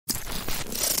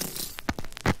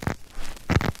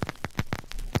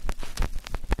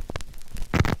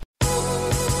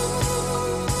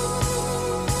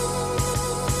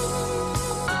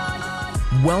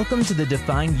Welcome to the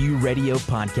DefineURadio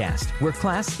podcast, where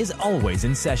class is always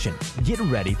in session. Get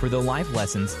ready for the life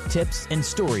lessons, tips, and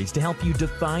stories to help you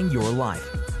define your life.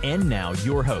 And now,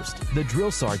 your host, the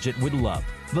drill sergeant with love,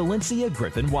 Valencia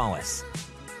Griffin-Wallace.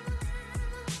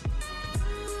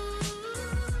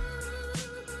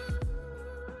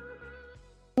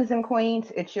 Kings and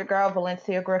queens, it's your girl,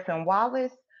 Valencia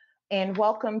Griffin-Wallace, and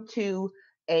welcome to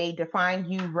a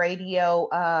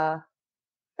DefineURadio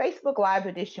Facebook Live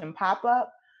edition pop-up.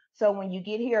 So when you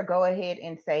get here, go ahead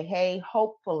and say, hey,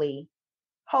 hopefully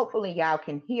y'all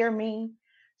can hear me.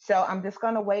 So I'm just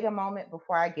going to wait a moment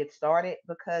before I get started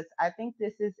because I think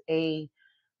this is a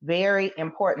very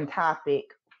important topic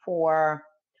for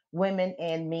women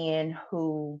and men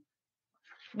who,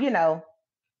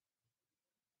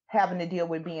 having to deal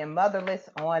with being motherless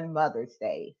on Mother's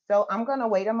Day. So I'm going to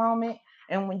wait a moment.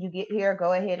 And when you get here,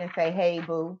 go ahead and say, hey,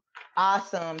 boo.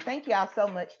 Awesome. Thank y'all so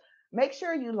much. Make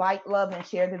sure you like, love, and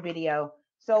share the video.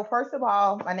 So first of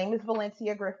all, my name is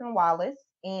Valencia Griffin-Wallace,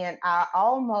 and I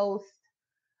almost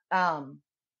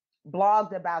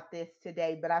blogged about this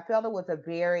today, but I felt it was a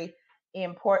very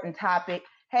important topic.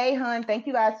 Hey, hun, thank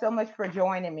you guys so much for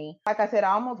joining me. Like I said,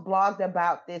 I almost blogged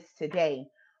about this today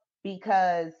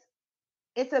because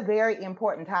it's a very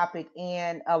important topic,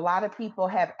 and a lot of people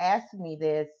have asked me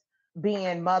this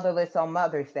being motherless on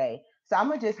Mother's Day. So I'm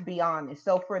going to just be honest.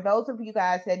 So for those of you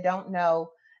guys that don't know,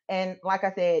 and like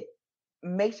I said,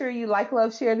 make sure you like,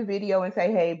 love, share the video and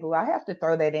say, hey, boo, I have to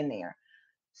throw that in there.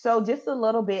 So just a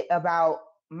little bit about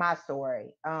my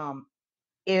story.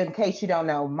 In case you don't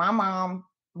know, my mom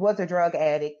was a drug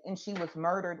addict and she was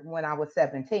murdered when I was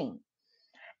 17.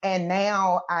 And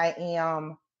now I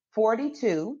am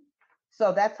 42.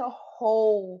 So that's a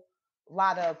whole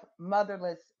lot of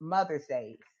motherless Mother's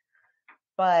Days.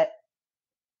 But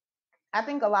I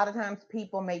think a lot of times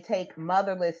people may take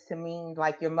motherless to mean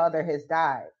like your mother has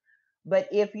died. But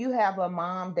if you have a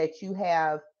mom that you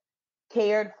have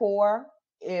cared for,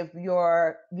 if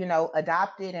you're,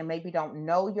 adopted and maybe don't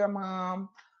know your mom,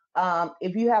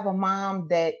 if you have a mom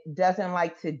that doesn't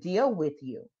like to deal with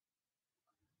you,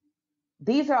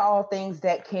 these are all things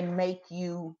that can make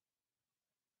you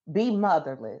be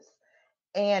motherless.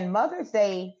 And Mother's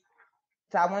Day,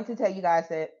 so I want to tell you guys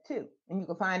that too. And you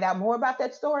can find out more about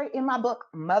that story in my book,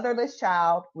 Motherless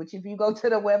Child, which if you go to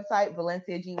the website,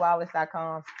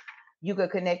 valenciagwallace.com, you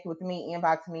could connect with me,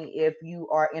 inbox me if you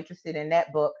are interested in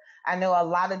that book. I know a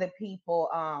lot of the people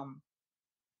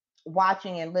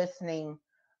watching and listening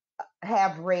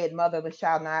have read Motherless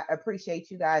Child, and I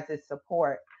appreciate you guys'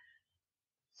 support.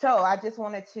 So I just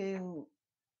wanted to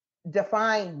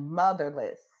define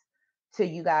motherless to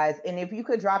you guys. And if you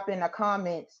could drop in the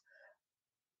comments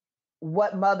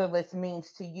what motherless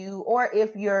means to you, or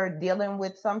if you're dealing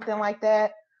with something like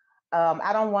that.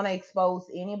 I don't want to expose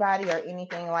anybody or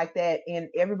anything like that. And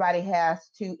everybody has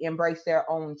to embrace their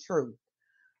own truth.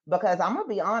 Because I'm going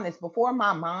to be honest, before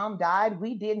my mom died,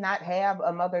 we did not have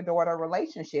a mother-daughter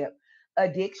relationship.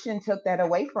 Addiction took that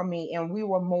away from me, and we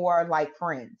were more like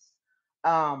friends.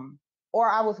 Or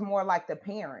I was more like the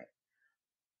parent.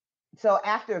 So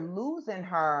after losing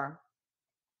her,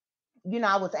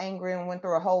 I was angry and went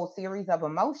through a whole series of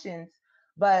emotions.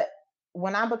 But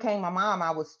when I became a mom, I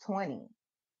was 20.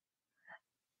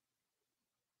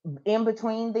 In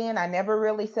between then, I never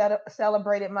really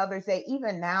celebrated Mother's Day.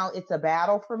 Even now, it's a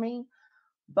battle for me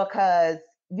because,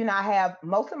 I have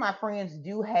most of my friends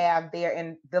do have their,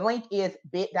 and the link is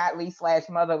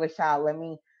bit.ly/motherless child. Let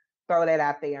me throw that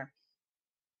out there.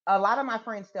 A lot of my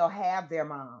friends still have their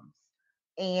moms.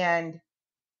 And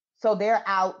so they're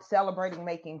out celebrating,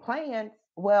 making plans.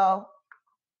 Well,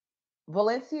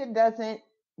 Valencia doesn't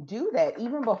do that.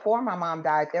 Even before my mom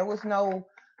died, there was no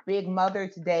big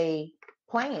Mother's Day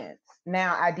plans.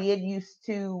 Now, I did used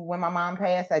to, when my mom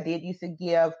passed, I did used to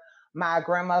give my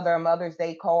grandmother a Mother's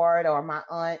Day card, or my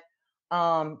aunt,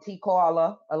 T.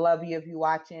 Carla, I love you if you're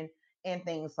watching, and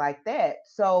things like that.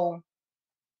 So,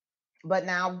 but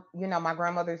now, my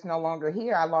grandmother's no longer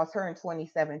here. I lost her in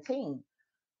 2017.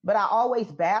 But I always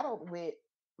battled with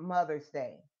Mother's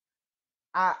Day.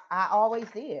 I always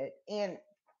did. And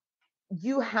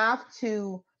you have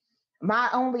to, my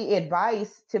only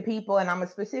advice to people, and I'm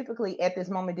specifically at this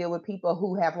moment deal with people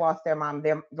who have lost their mom,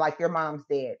 like your mom's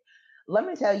dead. Let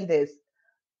me tell you this.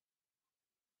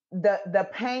 The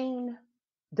pain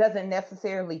doesn't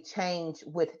necessarily change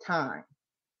with time.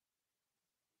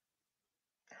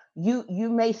 You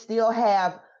may still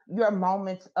have your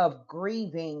moments of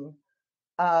grieving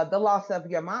the loss of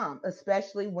your mom,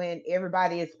 especially when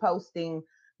everybody is posting,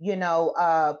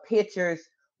 pictures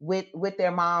with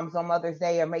their moms on Mother's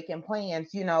Day or making plans.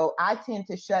 I tend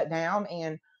to shut down,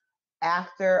 and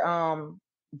after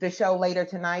the show later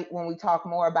tonight when we talk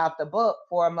more about the book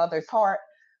For a Mother's Heart,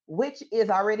 which is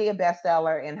already a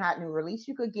bestseller and hot new release.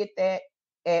 You could get that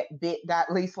at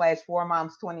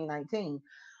bit.ly/4moms2019.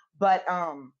 But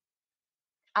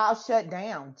I'll shut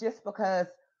down just because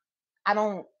I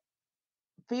don't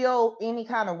feel any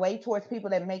kind of way towards people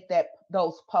that make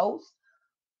those posts.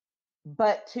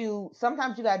 But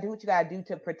sometimes you gotta do what you gotta do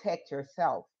to protect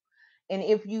yourself. And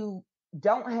if you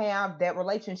don't have that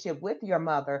relationship with your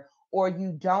mother, or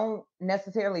you don't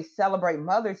necessarily celebrate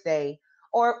Mother's Day,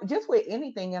 or just with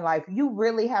anything in life, you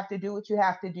really have to do what you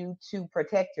have to do to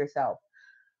protect yourself.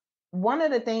 One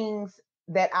of the things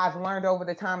that I've learned over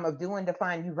the time of doing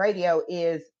DefineURadio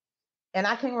is, and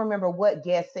I can't remember what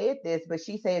guest said this, but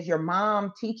she says your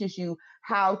mom teaches you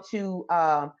how to,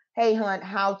 hey, hun,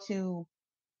 how to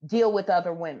deal with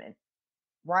other women,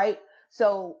 right?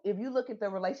 So if you look at the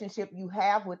relationship you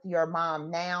have with your mom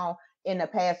now, in the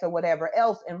past, or whatever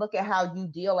else, and look at how you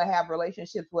deal or have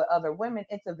relationships with other women,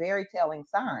 it's a very telling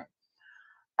sign.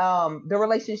 The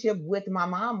relationship with my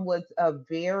mom was a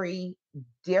very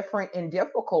different and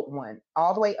difficult one,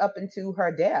 all the way up into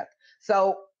her death.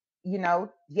 So,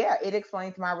 yeah, it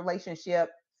explains my relationship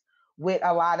with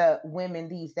a lot of women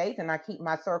these days, and I keep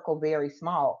my circle very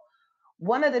small.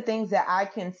 One of the things that I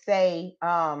can say,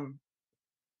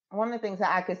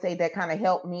 that kind of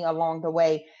helped me along the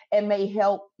way, and may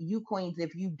help you queens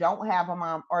if you don't have a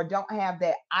mom or don't have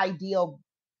that ideal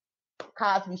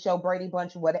Cosby Show, Brady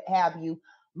Bunch, what have you,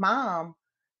 mom,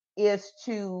 is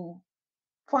to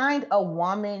find a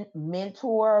woman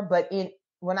mentor. But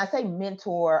when I say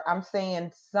mentor, I'm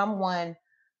saying someone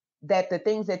that the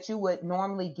things that you would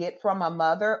normally get from a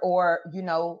mother, or,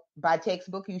 by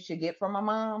textbook, you should get from a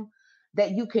mom,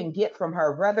 that you can get from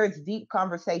her, whether it's deep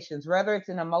conversations, whether it's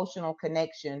an emotional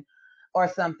connection or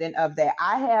something of that.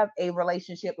 I have a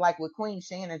relationship like with Queen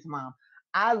Shannon's mom.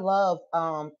 I love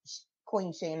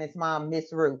Queen Shannon's mom,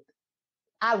 Miss Ruth.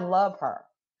 I love her.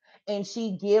 And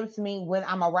she gives me, when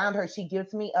I'm around her, she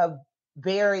gives me a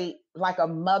very, like, a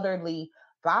motherly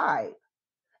vibe.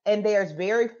 And there's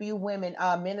very few women,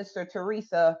 Minister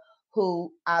Teresa,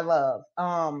 who I love.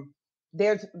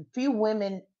 There's few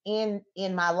women in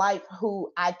my life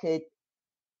who I could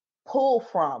pull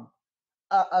from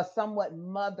a somewhat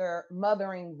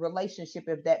mothering relationship,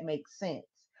 if that makes sense.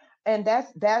 And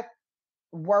that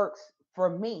works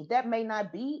for me. That may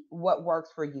not be what works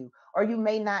for you, or you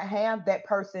may not have that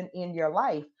person in your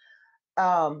life.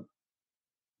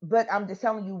 But I'm just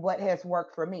telling you what has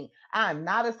worked for me. I'm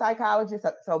not a psychologist,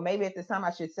 so maybe at this time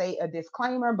I should say a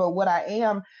disclaimer, but what I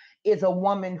am is a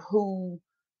woman who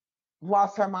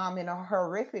lost her mom in a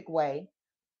horrific way.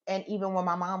 And even when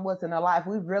my mom wasn't alive,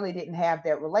 we really didn't have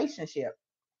that relationship.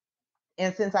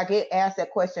 And since I get asked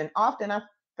that question often, I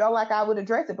felt like I would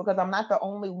address it, because I'm not the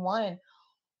only one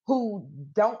who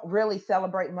don't really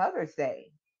celebrate Mother's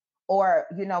Day, or,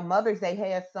 Mother's Day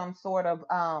has some sort of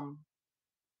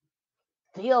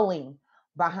feeling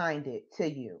behind it to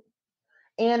you.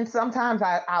 And sometimes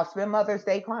I'll spend Mother's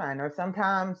Day crying, or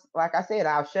sometimes, like I said,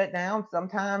 I'll shut down.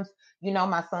 Sometimes,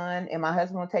 my son and my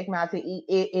husband will take me out to eat.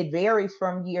 It varies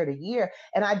from year to year,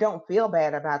 and I don't feel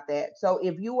bad about that. So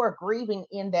if you are grieving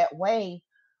in that way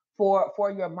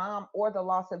for your mom, or the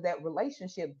loss of that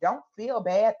relationship, don't feel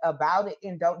bad about it,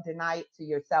 and don't deny it to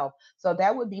yourself. So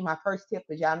that would be my first tip,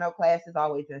 because y'all know class is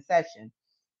always in session.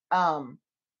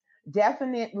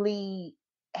 Definitely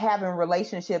having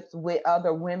relationships with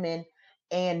other women,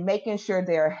 and making sure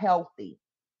they're healthy.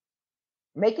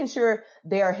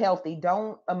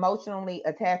 Don't emotionally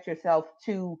attach yourself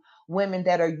to women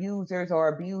that are users or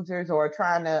abusers, or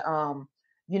trying to,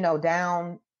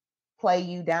 downplay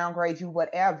you, downgrade you,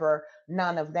 whatever.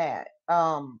 None of that.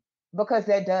 Because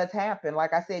that does happen.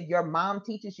 Like I said, your mom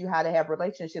teaches you how to have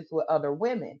relationships with other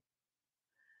women.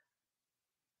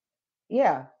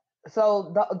 Yeah.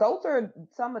 So those are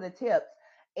some of the tips.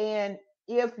 And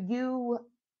if you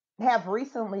have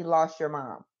recently lost your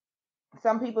mom,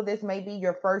 some people, this may be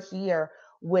your first year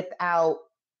without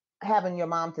having your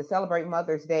mom to celebrate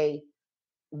Mother's Day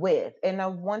with. And the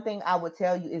one thing I would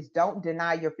tell you is, don't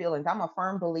deny your feelings. I'm a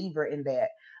firm believer in that,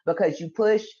 because you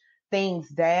push things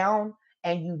down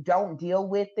and you don't deal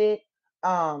with it,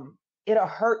 it'll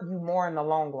hurt you more in the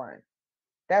long run.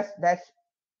 That's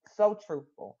so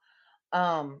truthful.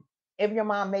 If your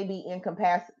mom may be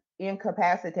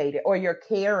incapacitated, or you're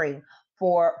caring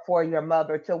for your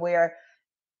mother, to where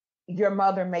your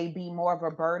mother may be more of a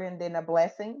burden than a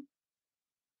blessing,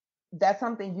 that's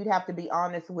something you'd have to be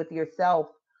honest with yourself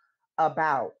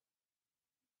about.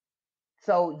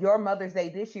 So your Mother's Day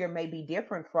this year may be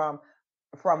different from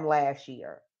last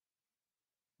year.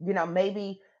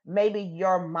 Maybe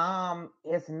your mom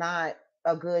is not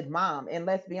a good mom. And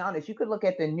let's be honest, you could look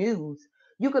at the news.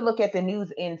 You could look at the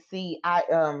news and see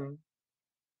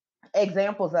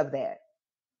examples of that,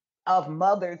 of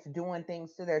mothers doing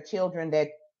things to their children that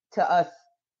to us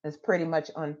is pretty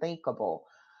much unthinkable.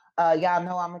 Y'all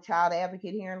know I'm a child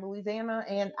advocate here in Louisiana,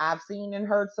 and I've seen and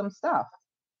heard some stuff.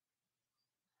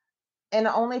 And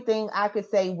the only thing I could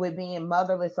say with being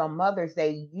motherless on Mother's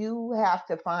Day, you have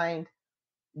to find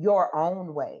your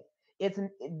own way. It's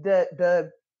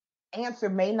the answer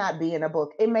may not be in a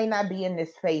book. It may not be in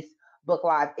this Facebook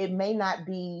Live. It may not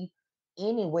be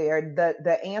anywhere.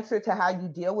 The answer to how you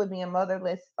deal with being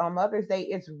motherless on Mother's Day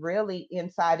is really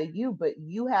inside of you, but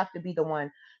you have to be the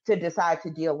one to decide to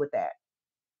deal with that.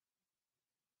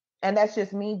 And that's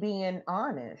just me being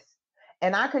honest.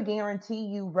 And I could guarantee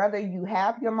you, whether you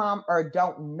have your mom or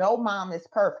don't, no mom is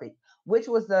perfect, which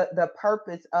was the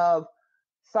purpose of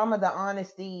some of the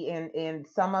honesty and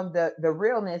some of the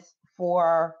realness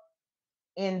for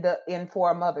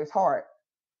a mother's heart.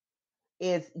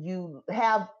 Is you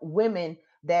have women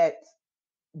that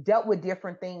dealt with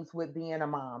different things with being a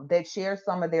mom, that share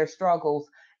some of their struggles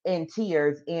and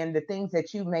tears and the things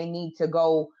that you may need to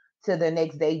go to the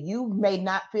next day. You may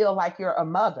not feel like you're a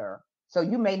mother, so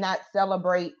you may not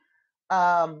celebrate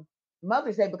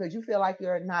Mother's Day because you feel like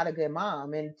you're not a good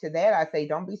mom. And to that I say,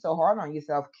 don't be so hard on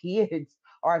yourself. Kids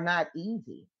are not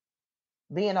easy.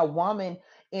 Being a woman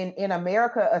in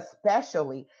America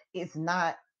especially is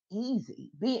not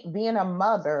easy. Being a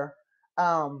mother,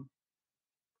 and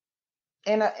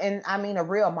I mean a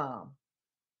real mom,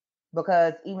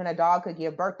 because even a dog could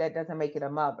give birth. That doesn't make it a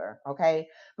mother, okay?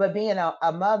 But being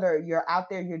a mother, you're out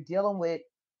there, you're dealing with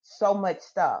so much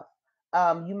stuff.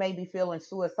 You may be feeling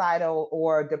suicidal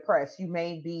or depressed. You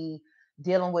may be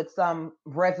dealing with some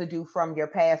residue from your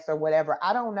past or whatever.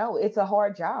 I don't know. It's a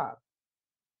hard job.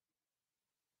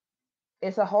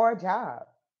 It's a hard job.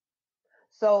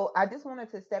 So I just wanted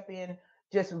to step in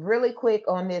just really quick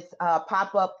on this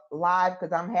pop-up live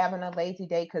because I'm having a lazy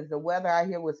day because the weather out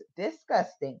here was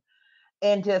disgusting,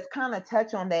 and just kind of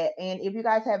touch on that. And if you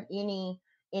guys have any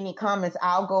comments,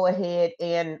 I'll go ahead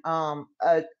and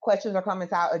questions or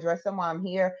comments, I'll address them while I'm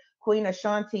here. Queen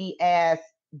Ashanti asked,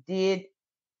 did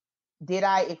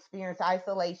I experience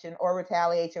isolation or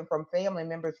retaliation from family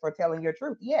members for telling your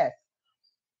truth? Yes.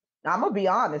 Now, I'm gonna be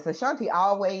honest. Ashanti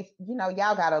always, y'all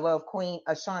gotta love Queen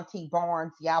Ashanti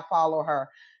Barnes. Y'all follow her.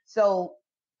 So,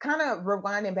 kind of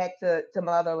rewinding back to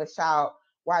Motherless Child,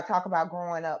 where I talk about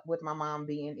growing up with my mom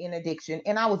being in addiction,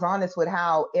 and I was honest with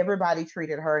how everybody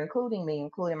treated her, including me,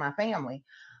 including my family.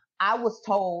 I was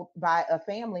told by a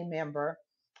family member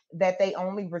that they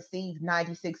only received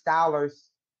 $96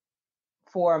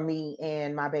 for me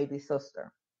and my baby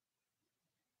sister,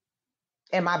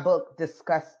 and my book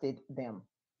disgusted them.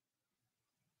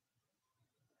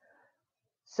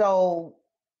 So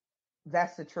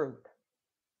that's the truth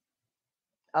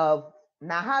of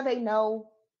now how they know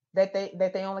that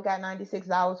they only got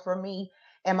 $96 for me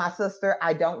and my sister.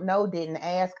 I don't know, didn't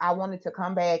ask. I wanted to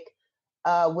come back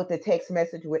with a text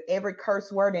message with every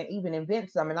curse word and even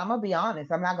invent some. And I'm gonna be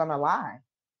honest, I'm not gonna lie.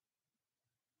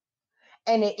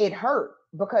 And it hurt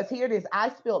because here it is. I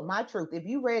spilled my truth. If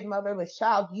you read Motherless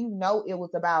Child, you know it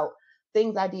was about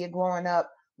things I did growing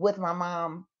up with my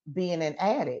mom being an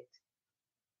addict.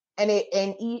 And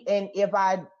if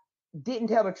I didn't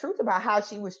tell the truth about how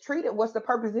she was treated, what's the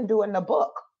purpose in doing the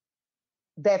book?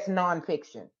 That's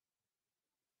nonfiction.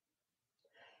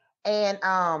 And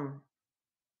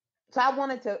so I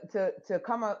wanted to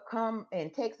come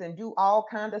and text and do all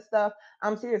kind of stuff.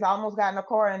 I'm serious. I almost got in a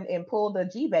car and pulled a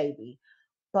G baby,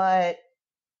 but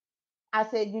I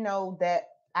said, that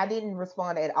I didn't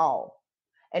respond at all.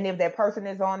 And if that person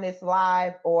is on this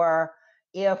live, or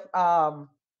if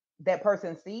that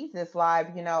person sees this live,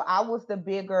 I was the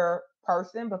bigger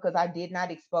person because I did not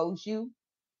expose you.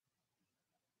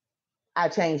 I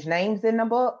changed names in the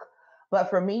book, but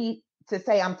for me to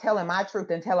say I'm telling my truth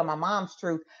and telling my mom's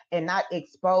truth and not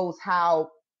expose how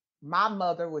my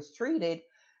mother was treated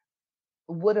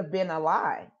would have been a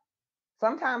lie.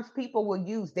 Sometimes people will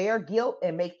use their guilt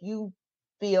and make you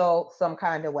feel some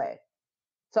kind of way.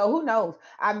 So who knows?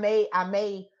 I may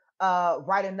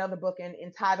write another book and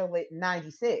entitle it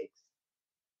 96.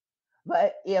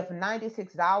 But if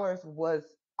 $96 was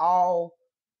all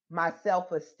my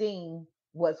self-esteem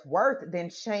was worth, then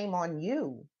shame on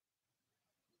you.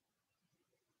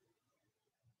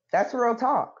 That's real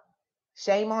talk.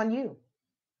 Shame on you.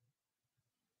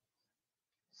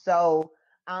 So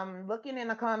I'm looking in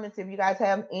the comments. If you guys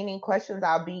have any questions,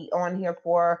 I'll be on here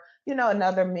for,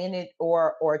 another minute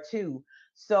or two.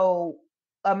 So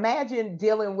imagine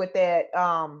dealing with that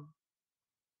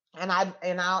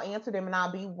I'll answer them, and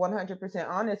I'll be 100%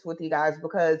 honest with you guys,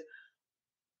 because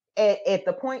at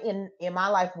the point in my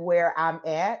life where I'm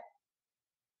at,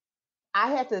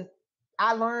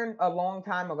 I learned a long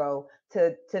time ago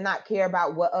to not care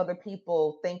about what other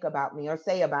people think about me or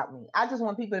say about me. I just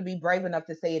want people to be brave enough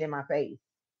to say it in my face.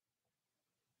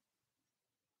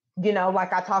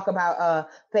 Like I talk about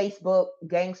Facebook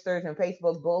gangsters and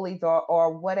Facebook bullies,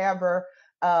 or whatever.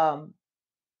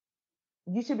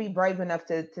 You should be brave enough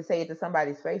to say it to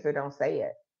somebody's face, or don't say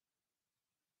it.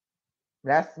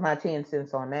 That's my 10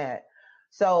 cents on that.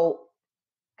 So,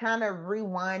 kind of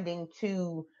rewinding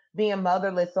to being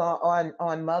motherless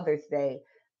on Mother's Day.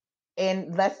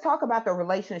 And let's talk about the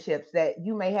relationships that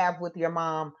you may have with your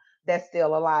mom that's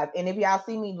still alive. And if y'all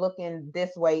see me looking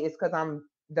this way, it's because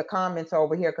the comments are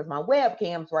over here, because my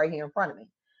webcam's right here in front of me.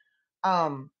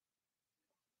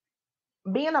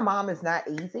 Being a mom is not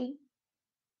easy.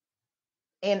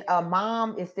 And a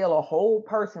mom is still a whole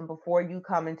person before you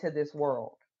come into this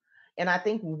world. And I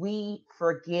think we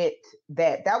forget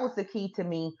that. That was the key to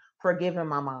me forgiving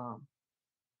my mom,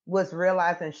 was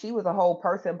realizing she was a whole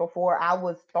person before I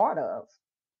was thought of.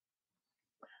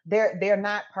 They're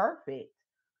not perfect.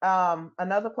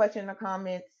 Another question in the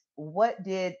comments: what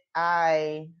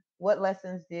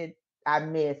lessons did I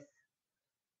miss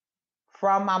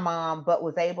from my mom, but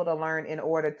was able to learn in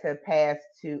order to pass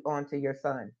on to your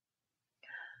son?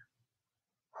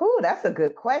 Whew, that's a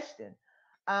good question.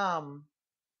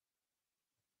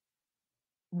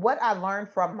 What I learned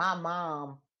from my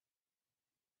mom,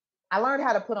 I learned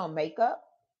how to put on makeup.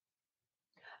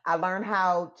 I learned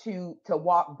how to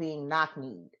walk being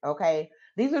knock-kneed. Okay,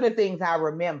 these are the things I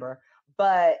remember.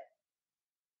 But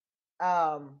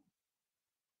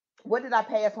what did I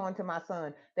pass on to my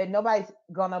son? That nobody's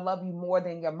gonna love you more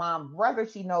than your mom, whether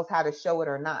she knows how to show it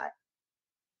or not.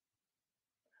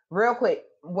 Real quick,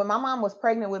 when my mom was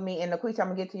pregnant with me, and Laquisha, I'm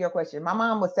gonna get to your question. My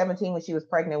mom was 17 when she was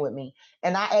pregnant with me,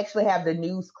 and I actually have the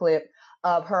news clip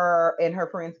of her and her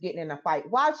friends getting in a fight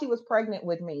while she was pregnant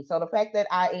with me. So the fact that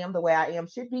I am the way I am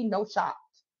should be no shock.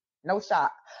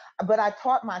 But I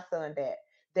taught my son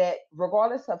that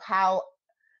regardless of how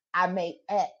I may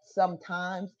act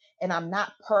sometimes, and I'm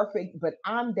not perfect, but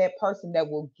I'm that person that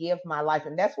will give my life.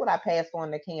 And that's what I passed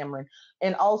on to Cameron.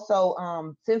 And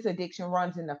also, since addiction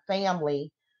runs in the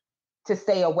family, to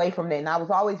stay away from that. And I was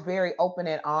always very open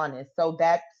and honest. So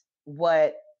that's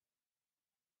what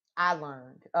I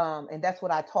learned. And that's what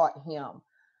I taught him,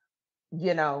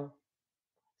 you know.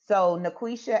 So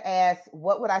Naquisha asks,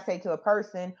 what would I say to a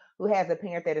person who has a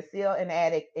parent that is still an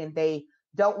addict and they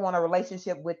don't want a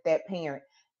relationship with that parent?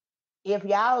 If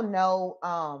y'all know,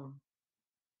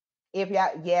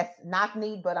 yes, knock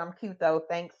me, but I'm cute though.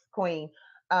 Thanks, Queen.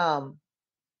 I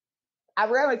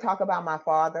rarely talk about my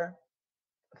father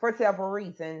for several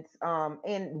reasons.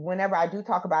 And whenever I do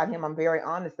talk about him, I'm very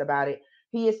honest about it.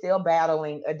 He is still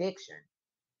battling addiction.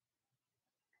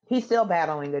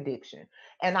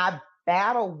 And I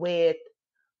battle with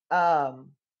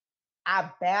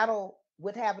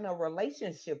having a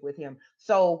relationship with him.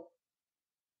 So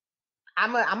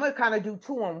I'm gonna kind of do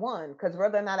 2-in-1, because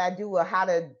whether or not I do a how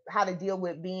to deal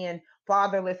with being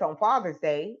fatherless on Father's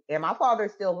Day, and my father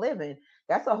is still living,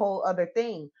 that's a whole other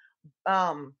thing.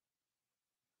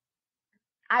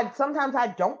 Sometimes I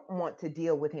don't want to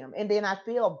deal with him, and then I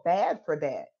feel bad for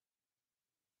that.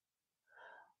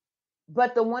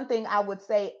 But the one thing I would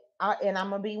say, and I'm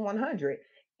gonna be 100,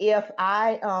 if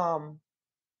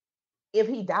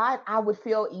he died, I would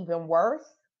feel even worse.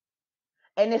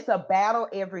 And it's a battle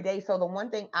every day. So the one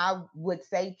thing I would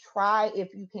say, try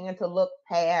if you can to look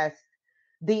past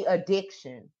the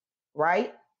addiction,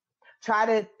 right? Try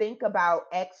to think about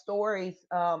X stories,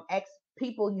 X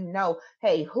people you know.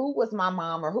 Hey, who was my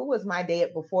mom or who was my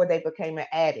dad before they became an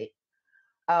addict?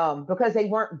 Because they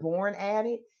weren't born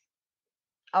addicts.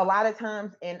 A lot of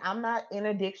times, and I'm not an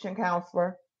addiction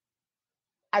counselor,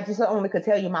 I just only could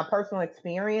tell you my personal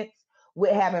experience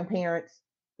with having parents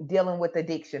dealing with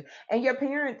addiction. And your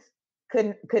parents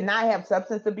could not have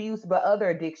substance abuse, but other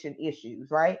addiction issues,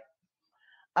 right?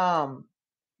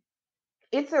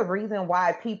 It's a reason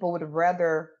why people would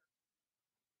rather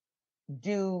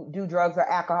do drugs or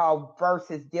alcohol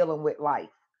versus dealing with life.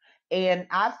 And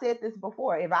I've said this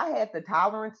before: if I had the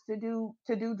tolerance to do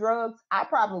drugs, I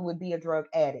probably would be a drug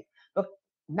addict. But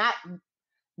not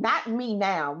me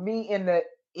now. Me in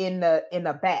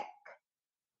the back.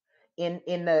 In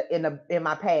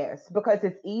my past, because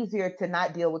it's easier to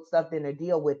not deal with stuff than to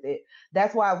deal with it.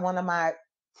 That's why one of my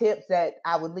tips that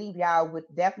I would leave y'all with,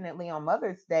 definitely on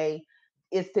Mother's Day,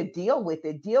 is to deal with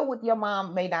it. Deal with your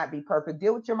mom may not be perfect.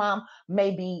 Deal with your mom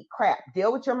may be crap.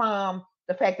 Deal with your mom,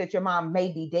 the fact that your mom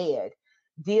may be dead.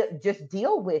 just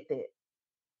deal with it.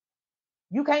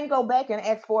 You can't go back and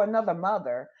ask for another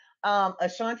mother.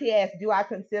 Ashanti asked, do I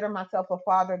consider myself a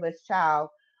fatherless child?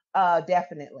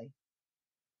 Definitely.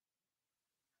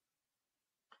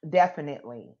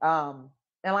 Definitely. And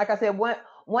like I said,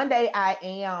 one day I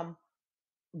am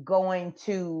going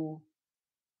to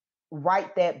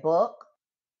write that book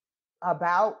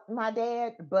about my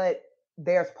dad, but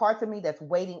there's parts of me that's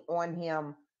waiting on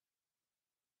him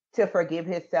to forgive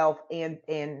himself and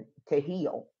to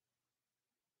heal.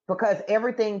 Because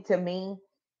everything to me,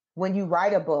 when you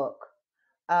write a book,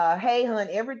 hey hun,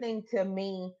 everything to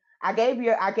me, I gave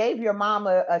your mom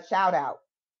a shout out,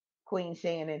 Queen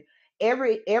Shannon.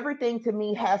 Everything to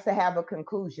me has to have a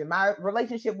conclusion. My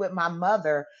relationship with my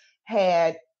mother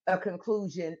had a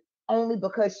conclusion only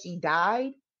because she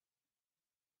died.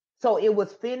 So it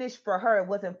was finished for her. It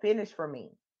wasn't finished for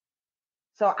me.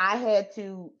 So I had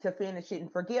to finish it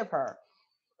and forgive her.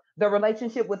 The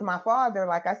relationship with my father,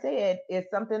 like I said, is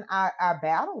something I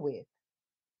battle with.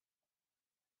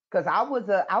 Because I was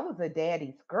a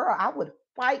daddy's girl. I would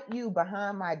fight you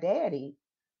behind my daddy.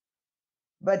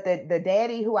 But the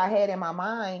daddy who I had in my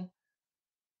mind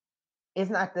is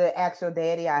not the actual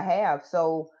daddy I have.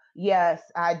 So yes,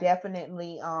 I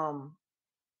definitely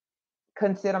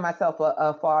consider myself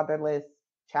a fatherless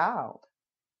child.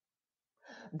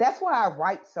 That's why I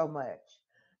write so much.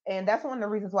 And that's one of the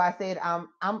reasons why I said I'm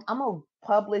gonna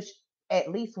publish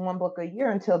at least one book a year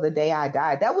until the day I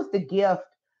die. That was the gift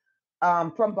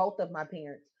from both of my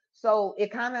parents. So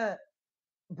it kind of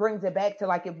brings it back to,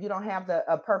 like, if you don't have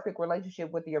a perfect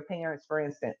relationship with your parents, for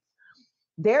instance,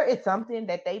 there is something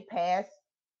that they pass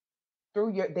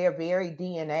through their very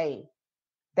DNA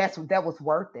that was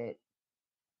worth it.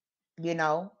 You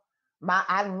know,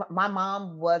 my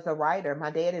mom was a writer.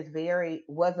 My dad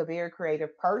was a very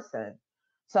creative person.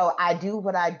 So I do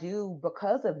what I do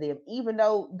because of them, even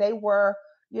though they were,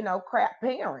 crap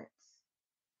parents.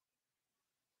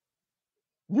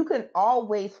 You can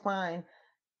always find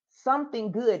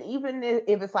something good, even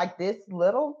if it's like this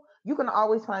little. You can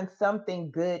always find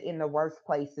something good in the worst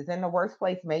places, and the worst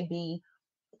place may be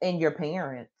in your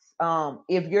parents.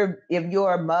 If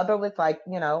you're motherless, like,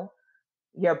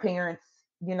 your parents,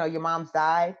 your mom's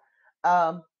died,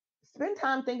 um, spend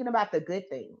time thinking about the good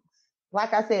things.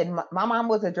 Like I said, my mom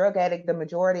was a drug addict the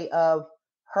majority of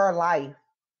her life,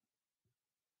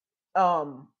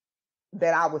 um,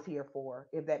 that I was here for,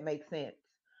 if that makes sense.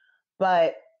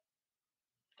 But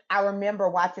I remember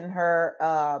watching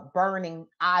her burning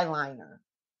eyeliner.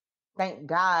 Thank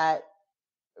God,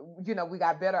 we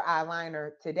got better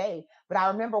eyeliner today. But I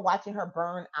remember watching her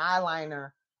burn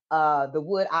eyeliner, the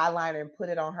wood eyeliner, and put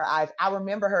it on her eyes. I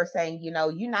remember her saying, you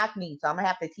knock me, so I'm gonna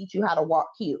have to teach you how to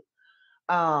walk cute.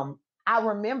 I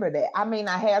remember that. I mean,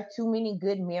 I have too many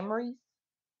good memories,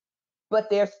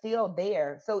 but they're still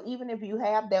there. So even if you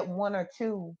have that one or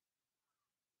two,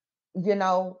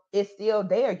 it's still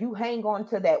there. You hang on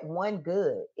to that one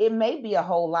good. It may be a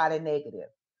whole lot of negative.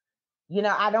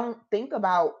 I don't think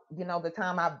about, the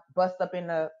time I bust up in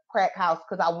the crack house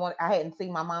because I hadn't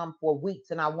seen my mom for weeks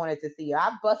and I wanted to see her.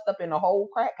 I bust up in the whole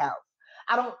crack house.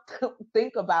 I don't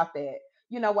think about that.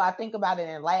 I think about it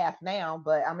and laugh now,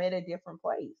 but I'm at a different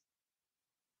place.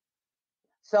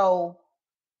 So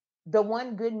the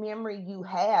one good memory you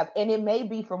have, and it may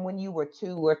be from when you were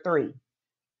 2 or 3.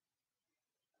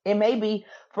 It may be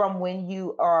from when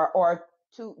you are, or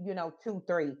 2, 2,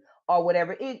 3, or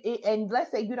whatever. And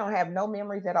let's say you don't have no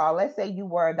memories at all. Let's say you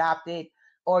were adopted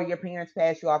or your parents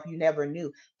passed you off, you never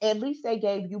knew. At least they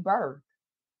gave you birth.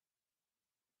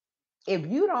 If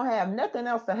you don't have nothing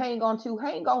else to hang on to,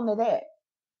 hang on to that.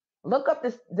 Look up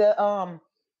the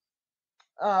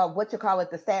what you call it,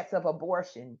 the stats of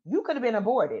abortion. You could have been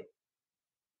aborted.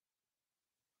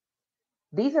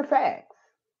 These are facts.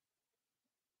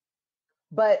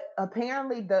 But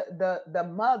apparently the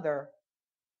mother,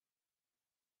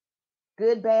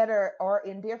 good, bad, or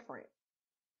indifferent,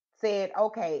 said,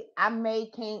 okay,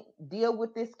 can't deal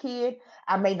with this kid.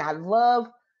 I may not love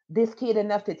this kid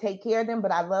enough to take care of them,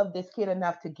 but I love this kid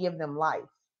enough to give them life.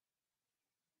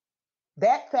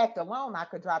 That fact alone, I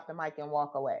could drop the mic and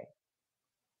walk away.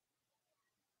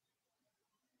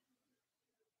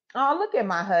 Oh, look at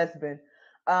my husband.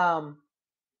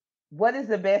 What is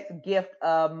the best gift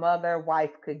a mother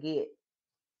wife could get?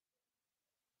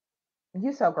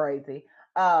 You're so crazy.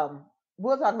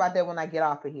 We'll talk about that when I get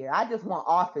off of here. I just want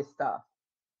office stuff.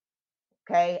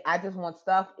 Okay, I just want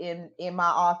stuff in my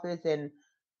office, and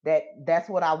that's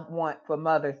what I want for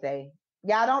Mother's Day.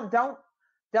 Yeah,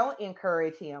 don't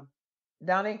encourage him.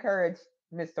 Don't encourage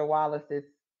Mr. Wallace's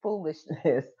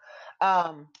foolishness.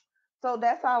 Um, So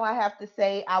that's all I have to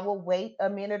say. I will wait a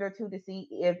minute or two to see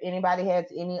if anybody has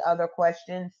any other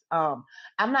questions. I'm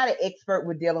not an expert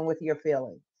with dealing with your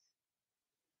feelings.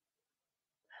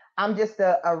 I'm just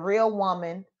a real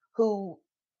woman who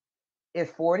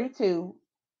is 42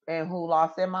 and who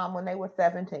lost their mom when they were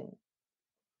 17.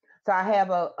 So I have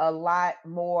a lot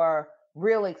more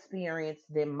real experience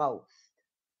than most.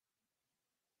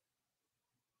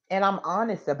 And I'm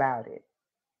honest about it.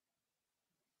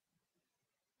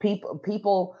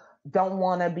 People don't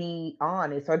want to be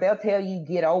honest, or they'll tell you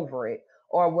get over it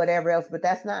or whatever else, but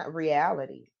that's not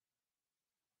reality.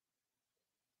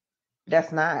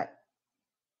 That's not.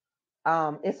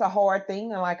 It's a hard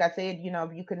thing, and like I said,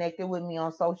 if you connected with me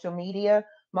on social media,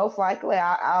 most likely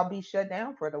I'll be shut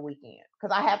down for the weekend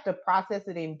because I have to process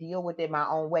it and deal with it my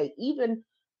own way, even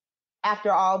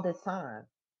after all this time.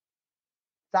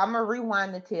 So I'm gonna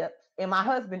rewind the tips. And my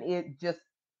husband just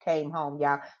came home,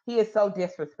 y'all. He is so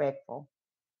disrespectful.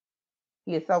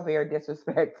 He is so very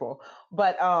disrespectful.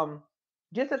 But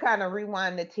just to kind of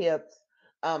rewind the tips,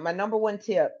 my number one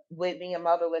tip with being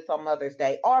motherless on Mother's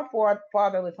Day or for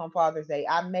fatherless on Father's Day,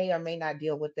 I may or may not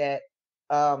deal with that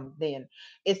then.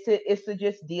 Is to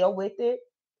just deal with it.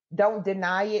 Don't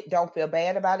deny it. Don't feel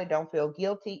bad about it. Don't feel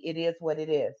guilty. It is what it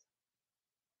is.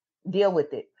 Deal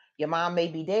with it. Your mom may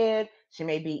be dead. She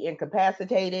may be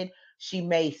incapacitated. She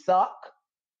may suck.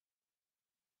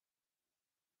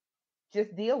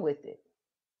 Just deal with it.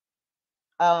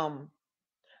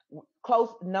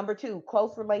 Number two,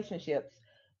 close relationships.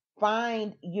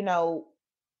 Find, your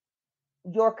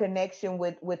connection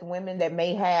with women that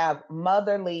may have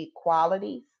motherly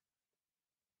qualities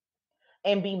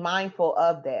and be mindful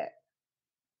of that.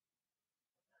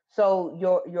 So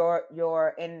your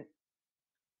and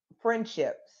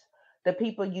friendships, the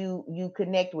people you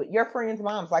connect with, your friends'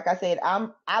 moms. Like I said,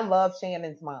 I love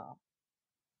Shannon's mom.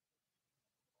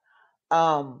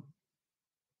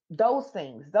 Those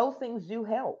things do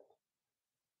help.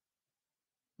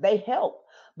 They help.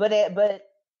 But at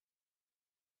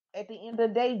the end of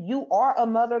the day, you are a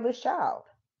motherless child.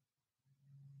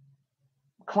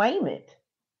 Claim it.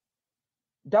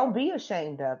 Don't be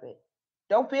ashamed of it.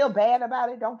 Don't feel bad about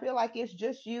it. Don't feel like it's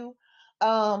just you.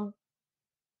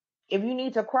 If you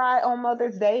need to cry on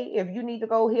Mother's Day, if you need to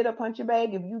go hit a punching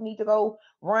bag, if you need to go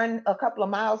run a couple of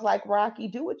miles like Rocky,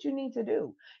 do what you need to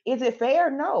do. Is it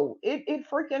fair? No. It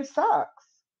freaking sucks.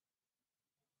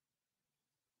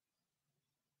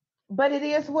 But it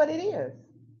is what it is.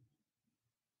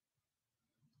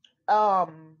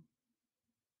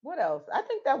 What else? I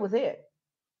think that was it.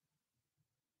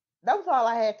 That was all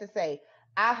I had to say.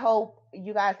 I hope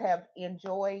you guys have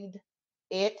enjoyed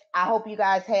it. I hope you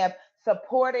guys have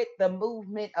supported the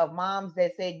movement of moms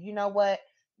that said, you know what?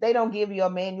 They don't give you a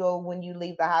manual when you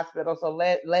leave the hospital. So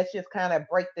let's just kind of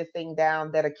break this thing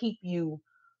down that'll keep you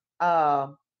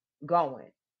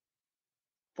going.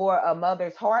 For a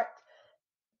mother's heart,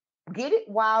 get it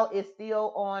while it's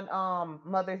still on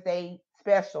Mother's Day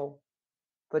special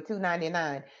for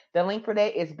 $2.99. The link for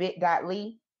that is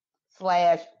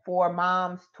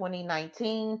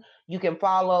bit.ly/4moms2019. You can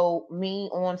follow me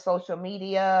on social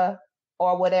media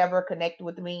or whatever, connect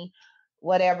with me,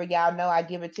 whatever. Y'all know I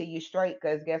give it to you straight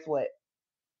because guess what?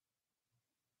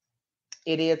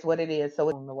 It is what it is. So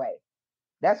it's on the way.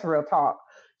 That's real talk.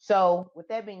 So with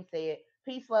that being said,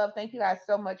 peace, love. Thank you guys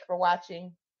so much for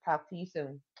watching. Talk to you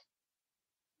soon.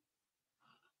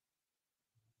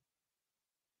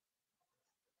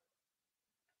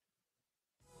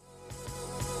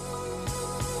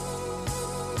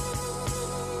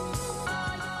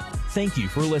 Thank you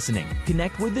for listening.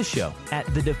 Connect with the show at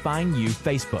the Define You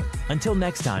Facebook. Until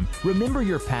next time, remember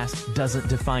your past doesn't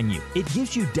define you. It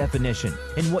gives you definition,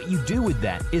 and what you do with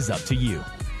that is up to you.